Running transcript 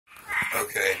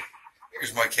Okay,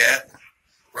 here's my cat,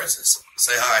 Princess.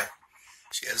 Say hi.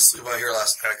 She had to sleep out here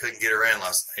last night. I couldn't get her in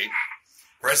last night.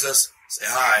 Princess, say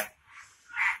hi.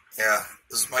 Yeah,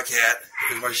 this is my cat.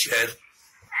 Here's my shed.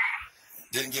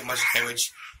 Didn't get much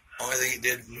damage. Only thing it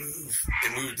did move,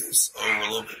 it moved this over a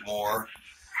little bit more.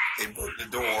 It broke the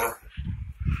door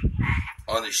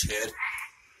on the shed.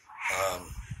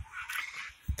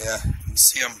 Yeah, you can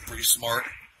see I'm pretty smart.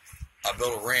 I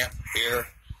built a ramp here.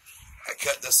 I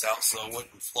cut this out so it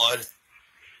wouldn't flood.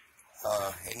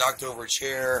 It knocked over a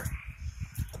chair.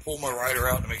 I pulled my rider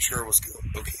out to make sure it was good.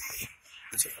 Okay.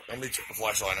 Let me turn the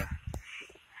flashlight on.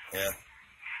 Yeah.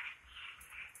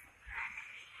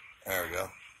 There we go.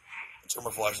 Turn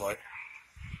my flashlight.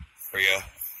 There we go.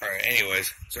 Alright,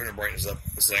 anyways, turn the brightness up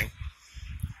this thing.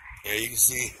 Yeah, you can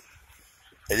see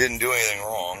it didn't do anything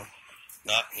wrong.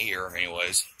 Not here,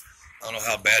 anyways. I don't know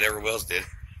how bad everybody else did.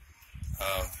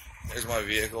 There's my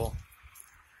vehicle.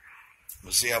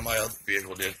 Let's see how my other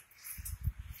vehicle did.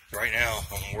 Right now,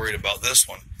 I'm worried about this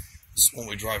one. This is one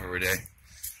we drive every day.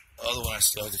 The other one I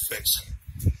still have to fix.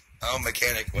 I'm a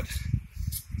mechanic, but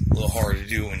a little hard to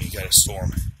do when you got a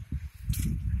storm.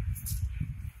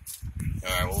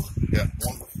 Alright, well, yeah,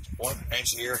 one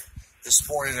branch here. This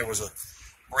morning there was a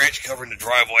branch covering the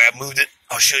driveway. I moved it.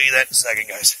 I'll show you that in a second,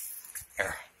 guys.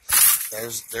 Here.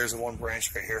 There's the one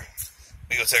branch right here. Let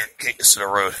me go take this to the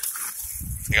road.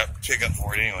 I got to pick up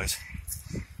for it anyways.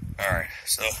 Alright,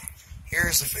 so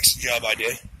here's the fixing job I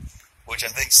did, which I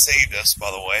think saved us, by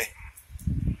the way.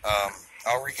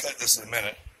 I'll recut this in a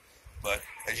minute, but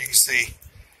as you can see,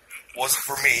 it wasn't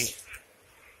for me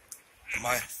and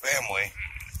my family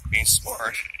being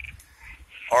smart,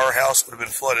 our house would have been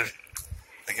flooded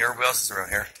like everybody else's around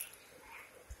here.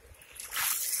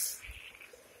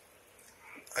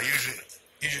 I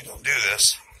usually don't do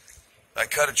this. I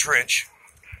cut a trench.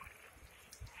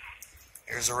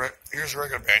 Here's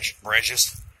regular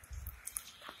branches.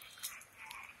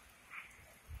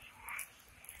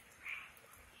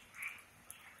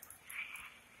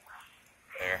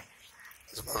 There.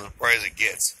 That's about as bright as it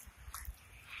gets.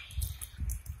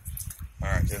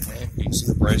 Alright, you can see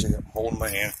the branch I'm holding in my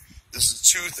hand. This is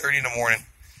 2:30 in the morning.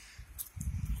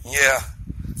 Yeah.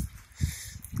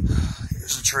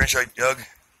 Here's the trench I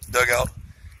dug out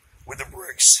with the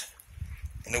bricks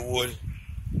and the wood.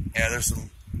 Yeah, there's some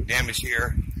damage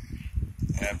here.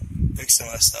 And I fixed some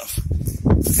of that stuff.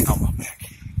 Ow, my back.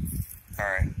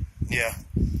 Alright. Yeah.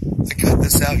 I cut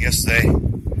this out yesterday.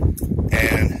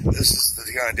 And this is the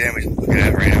kind of damage I'm looking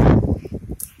at right now.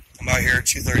 I'm out here at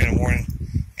 2:30 in the morning.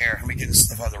 Here, let me get this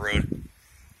stuff out of the road.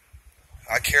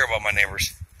 I care about my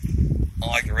neighbors. I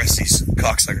don't like the rest of these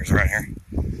cocksuckers around here.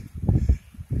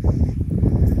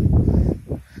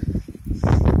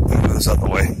 Move this out the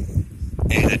way.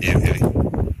 Ain't that damn heavy.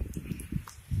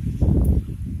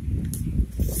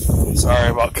 Sorry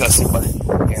about cussing, but you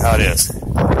know how it is.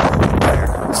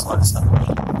 There, slide this out the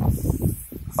road.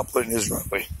 I'll put it in his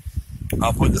driveway.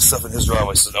 I'll put this stuff in his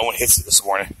driveway so no one hits it this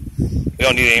morning. We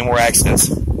don't need any more accidents.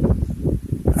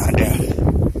 God damn it.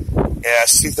 Yeah,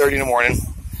 it's 2:30 in the morning.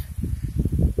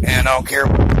 And I don't care